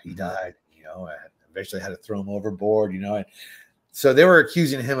he died, you know, and eventually had to throw him overboard, you know. And so they were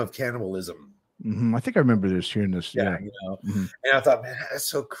accusing him of cannibalism. I think I remember hearing this. Yeah. You know, and I thought, man, that's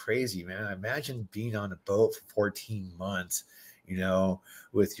so crazy, man. Imagine being on a boat for 14 months, you know,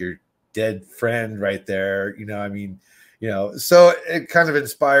 with your dead friend right there, you know. I mean, you know, so it kind of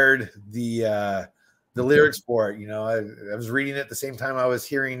inspired the lyrics for it, you know. I was reading it at the same time I was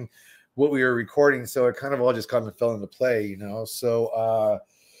hearing what we were recording, so it kind of all just kind of fell into play, you know. So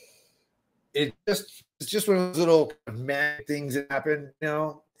it's just one of those little magic things that happened, you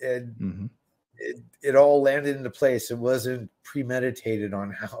know, and it all landed into place. It wasn't premeditated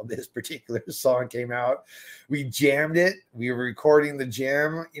on how this particular song came out. We jammed it. We were recording the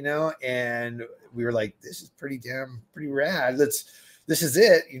jam, you know, and we were like, this is pretty rad. This is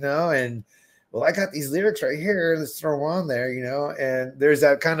it, you know. And well, I got these lyrics right here. Let's throw them on there, you know. And there's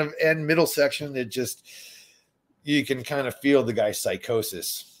that kind of end middle section that just, you can kind of feel the guy's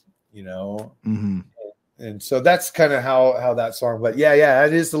psychosis, you know. And so that's kind of how that song. But yeah,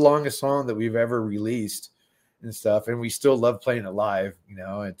 it is the longest song that we've ever released and stuff. And we still love playing it live, you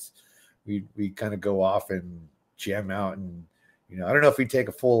know. It's we kind of go off and jam out, and you know, I don't know if we take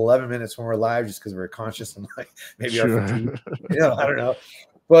a full 11 minutes when we're live just because we're conscious and like maybe our fatigue, you know, I don't know.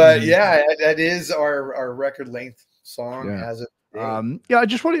 But yeah, that is our record length song as of yeah, I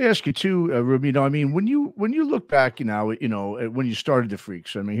just want to ask you too, Ruben. You know, I mean, when you look back, you know, when you started the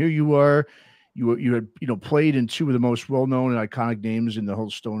Freaks, I mean, here you are, you had, you know, played in two of the most well-known and iconic names in the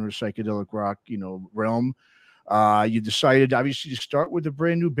whole stoner psychedelic rock, you know, realm. You decided obviously to start with a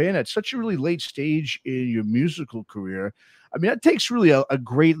brand new band at such a really late stage in your musical career. I mean, that takes really a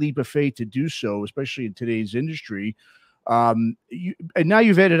great leap of faith to do so, especially in today's industry. And now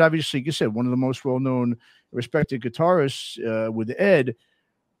you've added, obviously, like you said, one of the most well-known, respected guitarists with Ed.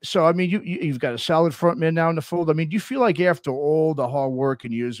 So, I mean, you've got a solid frontman now in the fold. I mean, do you feel like after all the hard work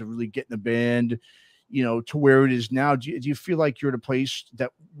and years of really getting the band, you know, to where it is now, do you feel like you're at a place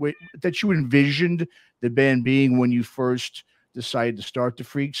that you envisioned the band being when you first decided to start the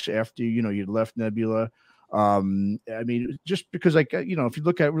Freaks after, you know, you'd left Nebula? I mean, just because, like, you know, if you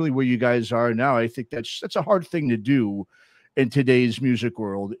look at really where you guys are now, I think that's a hard thing to do in today's music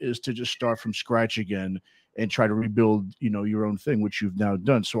world, is to just start from scratch again and try to rebuild, you know, your own thing, which you've now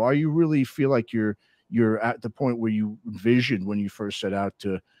done. So are you really feel like you're at the point where you envisioned when you first set out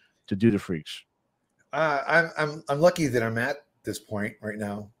to do the Freaks? I'm lucky that I'm at this point right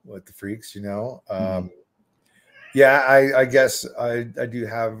now with the Freaks, you know. Yeah, I guess I do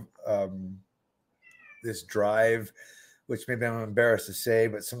have this drive, which maybe I'm embarrassed to say,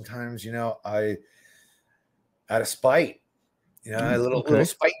 but sometimes, you know, out of spite, you know, a little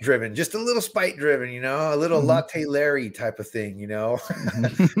spite driven, just a little spite driven, you know, a little Latte Larry type of thing, you know,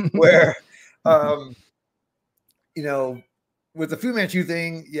 where, you know, with the Fu Manchu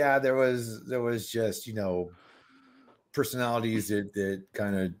thing, yeah, there was just, you know, personalities that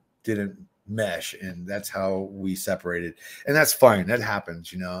kind of didn't mesh, and that's how we separated, and that's fine. That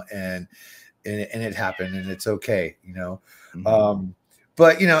happens, you know, and it happened, and it's okay, you know.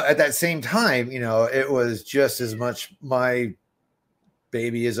 But you know, at that same time, you know, it was just as much my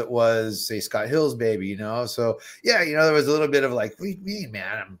baby as it was, say, Scott Hill's baby, you know. So yeah, you know, there was a little bit of like, what do you mean,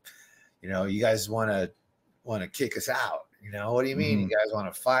 man? You know, you guys want to kick us out, you know? What do you mean you guys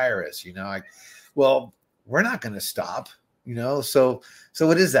want to fire us? You know, well, we're not going to stop, you know. So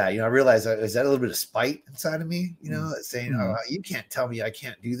what is that? You know, I realized that, is that a little bit of spite inside of me, you know, saying, oh, you can't tell me I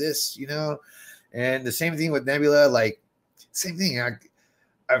can't do this, you know. And the same thing with Nebula, like same thing. I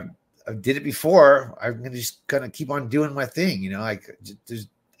did it before. I'm just gonna keep on doing my thing, you know. I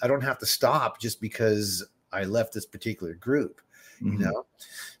don't have to stop just because I left this particular group, you know.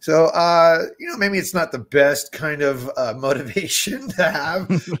 So you know, maybe it's not the best kind of motivation to have,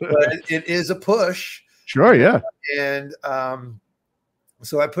 but it is a push. Sure, yeah. And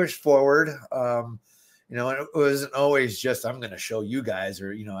so I pushed forward, you know, and it wasn't always just, I'm going to show you guys,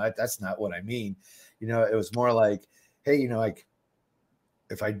 or, you know, that's not what I mean. You know, it was more like, hey, you know, like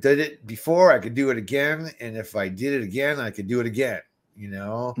if I did it before, I could do it again. And if I did it again, I could do it again, you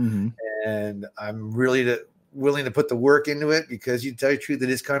know. And I'm really willing to put the work into it, because you tell you the truth, it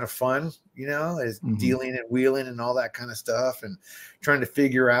is kind of fun, you know, is dealing and wheeling and all that kind of stuff, and trying to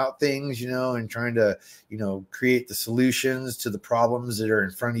figure out things, you know, and trying to, you know, create the solutions to the problems that are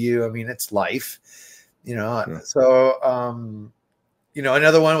in front of you. I mean, it's life, you know. Sure. So, you know,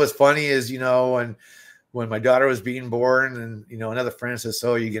 another one was funny is, you know, when my daughter was being born, and, you know, another friend says,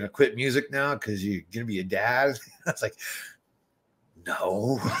 "So you're going to quit music now because you're going to be a dad?" I was like,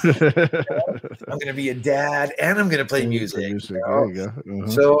 no, I'm going to be a dad and I'm going to play music. You know? There you go.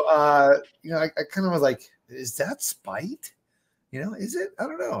 So, you know, I kind of was like, is that spite? You know, is it? I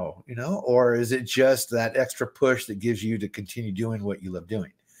don't know, you know, or is it just that extra push that gives you to continue doing what you love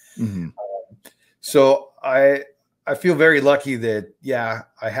doing? So I feel very lucky that, yeah,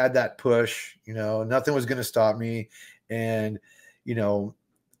 I had that push, you know, nothing was going to stop me. And, you know,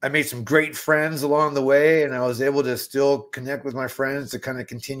 I made some great friends along the way, and I was able to still connect with my friends to kind of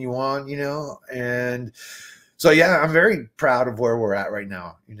continue on, you know. And so, yeah, I'm very proud of where we're at right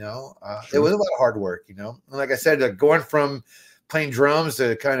now. You know, It was a lot of hard work, you know. And like I said, going from playing drums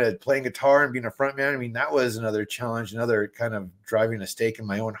to kind of playing guitar and being a front man, I mean, that was another challenge, another kind of driving a stake in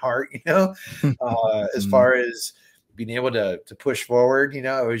my own heart, you know, as far as being able to push forward. You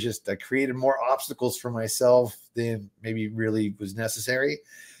know, it was just, I created more obstacles for myself than maybe really was necessary.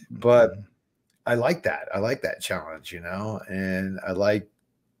 But I like that. I like that challenge, you know, and I like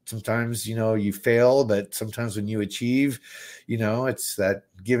sometimes, you know, you fail, but sometimes when you achieve, you know, it's that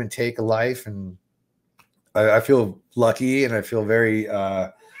give and take of life. And I feel lucky, and I feel very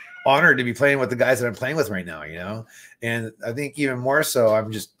honored to be playing with the guys that I'm playing with right now, you know. And I think even more so,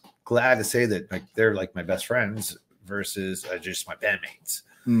 I'm just glad to say that, like, they're like my best friends versus just my bandmates.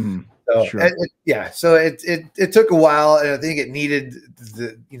 So so it took a while, and I think it needed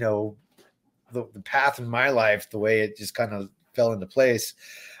the, you know, the path in my life, the way it just kind of fell into place.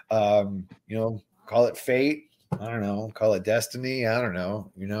 You know, call it fate, I don't know, call it destiny, I don't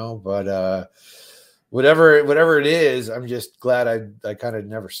know, you know, but whatever it is, I'm just glad I kind of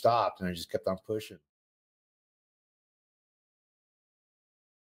never stopped, and I just kept on pushing.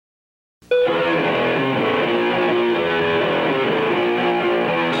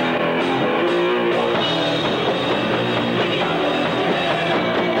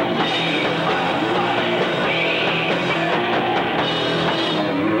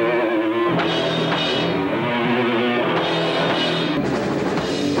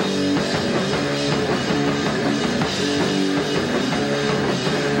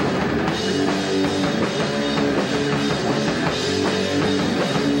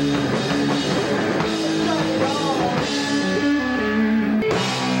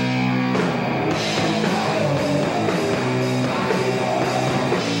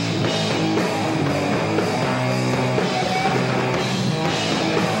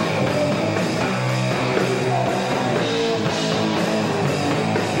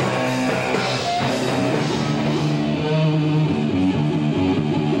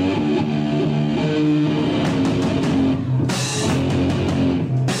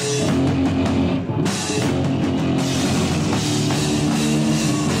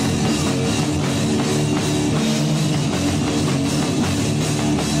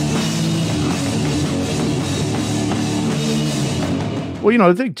 Well, you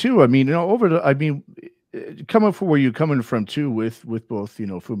know, the thing too, I mean, you know, coming from where you're coming from too, with both, you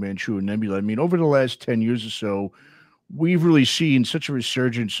know, Fu Manchu and Nebula, I mean, over the last 10 years or so, we've really seen such a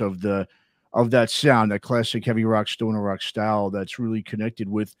resurgence of that sound, that classic heavy rock, stoner rock style that's really connected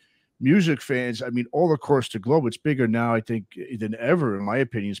with music fans. I mean, all across the globe. It's bigger now, I think, than ever, in my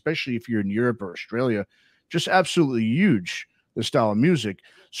opinion, especially if you're in Europe or Australia. Just absolutely huge, the style of music.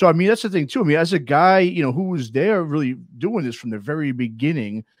 So, I mean, that's the thing too. I mean, as a guy, you know, who was there really doing this from the very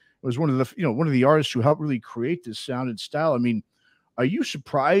beginning, was one of the artists who helped really create this sound and style. I mean, are you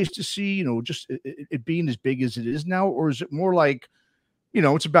surprised to see, you know, just it being as big as it is now, or is it more like, you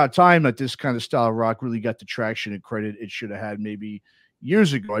know, it's about time that this kind of style of rock really got the traction and credit it should have had maybe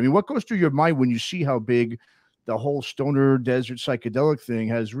years ago? I mean, what goes through your mind when you see how big the whole stoner desert psychedelic thing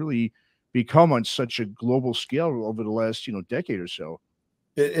has really become on such a global scale over the last, you know, decade or so?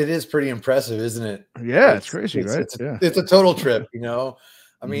 It is pretty impressive, isn't it? Yeah, it's crazy, right? It's a total trip, you know.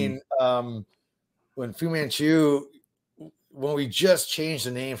 I mean, when Fu Manchu, when we just changed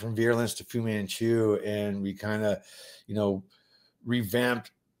the name from Virulence to Fu Manchu, and we kind of, you know,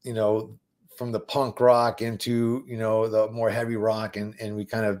 revamped, you know, from the punk rock into, you know, the more heavy rock, and we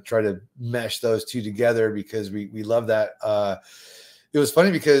kind of try to mesh those two together because we love that. It was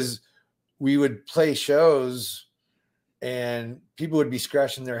funny because we would play shows and people would be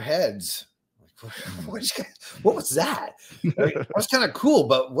scratching their heads. What was that? I mean, it was kind of cool,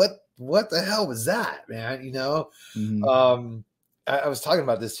 but what what the hell was that, man? I was talking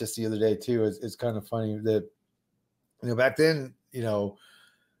about this just the other day too. It's kind of funny that, back then,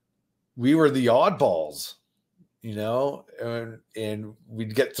 we were the oddballs, and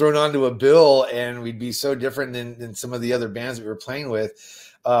we'd get thrown onto a bill and we'd be so different than some of the other bands that we were playing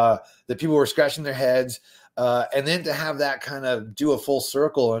with, that people were scratching their heads. And then to have that kind of do a full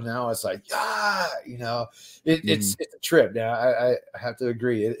circle, and now it's like, it's a trip. Now I have to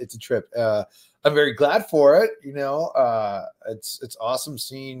agree, it's a trip. I'm very glad for it. It's awesome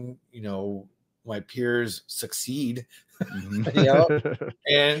seeing my peers succeed.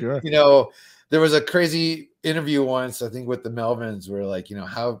 And sure. There was a crazy interview once, I think, with the Melvins, where like,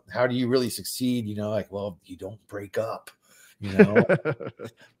 how do you really succeed? Like, well, you don't break up.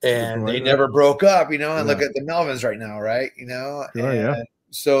 And they never broke up, and look at the Melvins right now, right?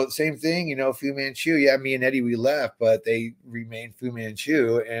 So same thing, Fu Manchu. Yeah, me and Eddie, we left, but they remained Fu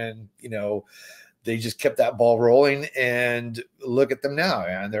Manchu, and they just kept that ball rolling. And look at them now,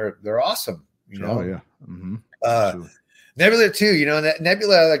 and they're awesome. Nebula too.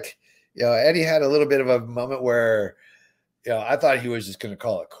 Nebula, like, Eddie had a little bit of a moment where, I thought he was just going to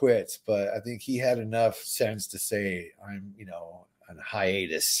call it quits, but I think he had enough sense to say, I'm, on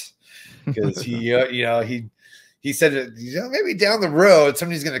hiatus, because he said, maybe down the road,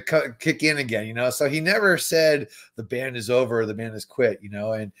 somebody's going to kick in again, so he never said the band is over, the band is quit,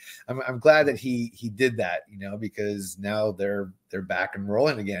 and I'm glad that he did that, because now they're back and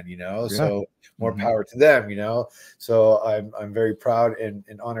rolling again, so more power to them, so I'm very proud and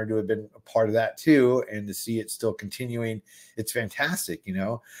honored to have been a part of that too, and to see it still continuing. It's fantastic,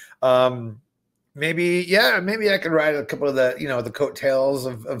 maybe I could ride a couple of the, the coattails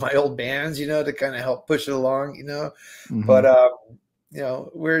of my old bands, to kind of help push it along, but,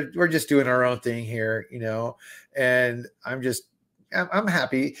 we're just doing our own thing here, and I'm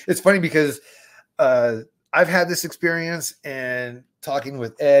happy. It's funny because, I've had this experience, and talking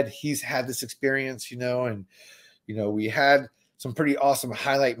with Ed, he's had this experience, and, we had some pretty awesome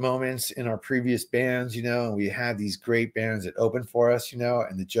highlight moments in our previous bands, and we had these great bands that opened for us, and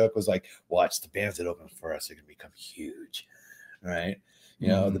the joke was like, watch, the bands that open for us are going to become huge, right?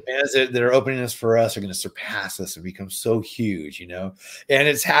 The bands that are opening us for us are going to surpass us and become so huge, and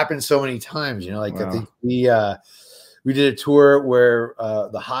it's happened so many times, like, wow. I think we did a tour where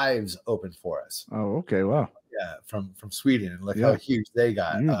the Hives opened for us. Oh, okay. Wow. Yeah. From Sweden, and look how huge they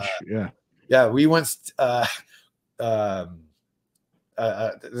got. Huge. We once,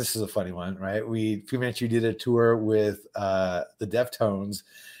 this is a funny one, right? Fu Manchu did a tour with the Deftones,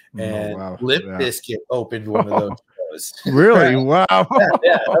 and Limp Bizkit opened one of those shows. Really? Wow.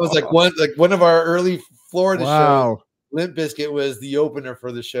 That was like one of our early Florida shows. Limp Bizkit was the opener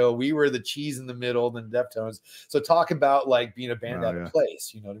for the show. We were the cheese in the middle, then Deftones. So talk about like being a band out of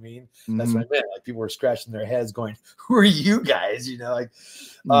place. You know what I mean? That's what I meant. Like, people were scratching their heads, going, "Who are you guys?"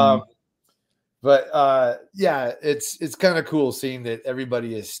 But it's kind of cool seeing that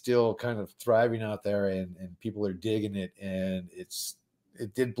everybody is still kind of thriving out there, and people are digging it. And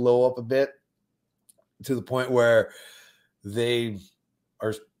it did blow up a bit to the point where they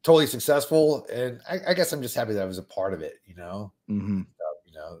are totally successful. And I guess I'm just happy that I was a part of it,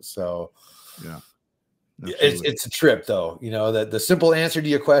 so yeah. Absolutely. It's a trip, though. The simple answer to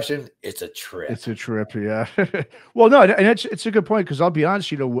your question, it's a trip. It's a trip, yeah. Well, no, and it's a good point, because I'll be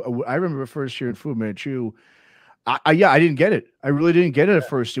honest, I remember first hearing Fu Manchu. I didn't get it. I really didn't get it at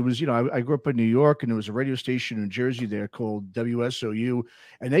first. It was, I grew up in New York, and there was a radio station in Jersey there called WSOU,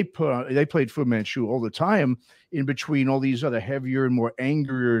 and they played Fu Manchu all the time in between all these other heavier and more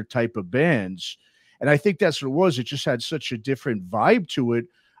angrier type of bands. And I think that's what it was. It just had such a different vibe to it.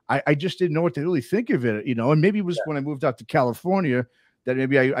 I just didn't know what to really think of it, and maybe it was when I moved out to California that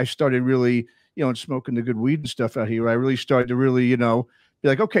maybe I started really, smoking the good weed and stuff out here. I really started to really, be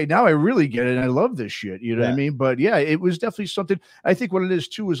like, okay, now I really get it, and I love this shit. You know what I mean? But yeah, it was definitely something. I think what it is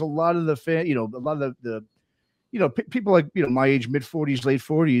too is a lot of the a lot of the people like, my age, mid 40s, late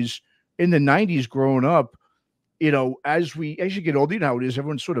 40s, in the 90s growing up, as you get older, how it is,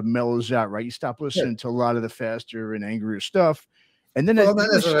 everyone sort of mellows out, right? You stop listening to a lot of the faster and angrier stuff. And then not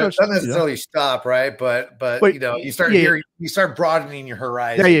necessarily stop, right? But you start hearing, you start broadening your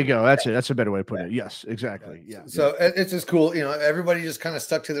horizon. There you go. That's it. That's a better way to put it. Yes, exactly. Yeah. So it's just cool. Everybody just kind of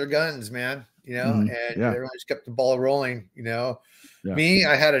stuck to their guns, man. And everyone just kept the ball rolling. Me,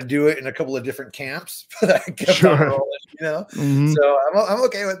 I had to do it in a couple of different camps, but I kept on rolling. So I'm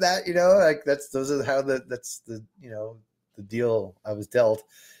okay with that. Like that's the deal I was dealt.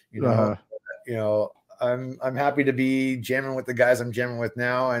 I'm happy to be jamming with the guys I'm jamming with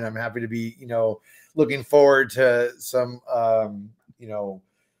now, and I'm happy to be, looking forward to some,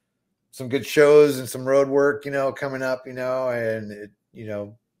 some good shows and some road work, coming up, and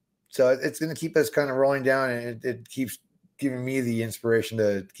so it's going to keep us kind of rolling down, and it keeps giving me the inspiration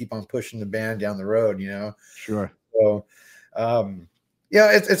to keep on pushing the band down the road, Sure. So,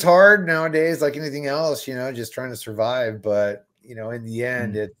 yeah, it's hard nowadays, like anything else, just trying to survive. But, in the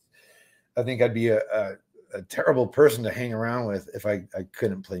end, I think I'd be a terrible person to hang around with if I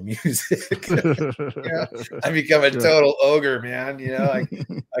couldn't play music. I become a total ogre, man.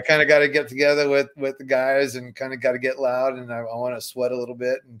 I kind of got to get together with the guys and kind of got to get loud, and I want to sweat a little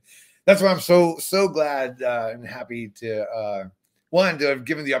bit. And that's why I'm so glad and happy to have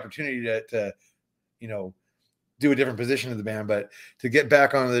given the opportunity to do a different position of the band, but to get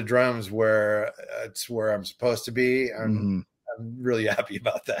back onto the drums where it's where I'm supposed to be. I'm really happy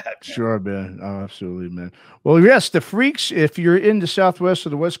about that. Man. Sure, man. Oh, absolutely, man. Well, yes, the Freaks, if you're in the Southwest or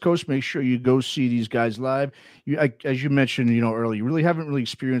the West Coast, make sure you go see these guys live. As you mentioned, earlier, you really haven't really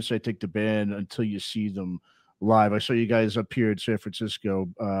experienced, I think, the band until you see them live. I saw you guys up here in San Francisco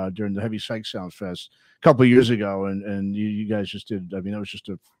during the Heavy Psych Sound Fest a couple of years ago, and you guys just did, it was just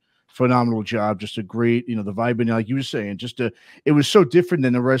a phenomenal job, just a great, the vibe, and like you were saying, it was so different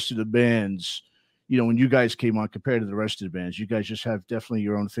than the rest of the bands, when you guys came on compared to the rest of the bands. You guys just have definitely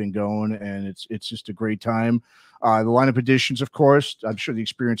your own thing going, and it's just a great time. The lineup additions, of course, I'm sure the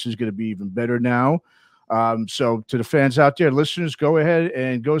experience is going to be even better now. So to the fans out there, listeners, go ahead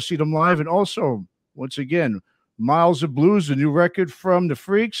and go see them live. And also, once again, Miles of Blues, the new record from the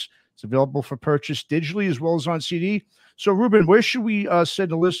Freaks. It's available for purchase digitally as well as on CD. So, Ruben, where should we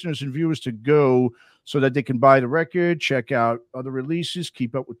send the listeners and viewers to go so that they can buy the record, check out other releases,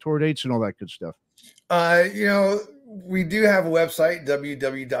 keep up with tour dates, and all that good stuff? We do have a website,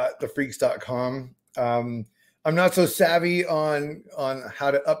 www.thefreeks.com. I'm not so savvy on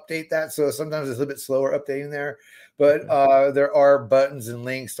how to update that, so sometimes it's a little bit slower updating there. But there are buttons and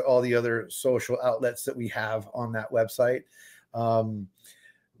links to all the other social outlets that we have on that website.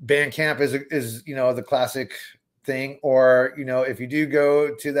 Bandcamp is the classic thing, or if you do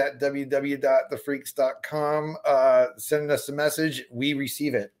go to that www.thefreeks.com, send us a message, we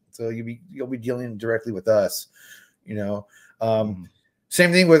receive it, so you'll be dealing directly with us.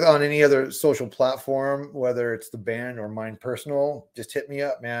 Same thing on any other social platform, whether it's the band or mine personal. Just hit me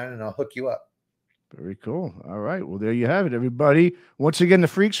up, man, and I'll hook you up. Very cool. All right, well, there you have it, everybody. Once again, the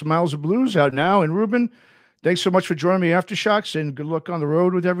Freaks, Miles of Blues, out now. And Ruben, thanks so much for joining me, Aftershocks, and good luck on the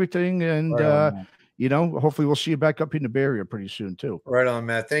road with everything. And hopefully we'll see you back up in the Bay Area pretty soon too. Right on,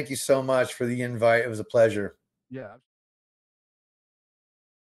 Matt. Thank you so much for the invite. It was a pleasure. Yeah.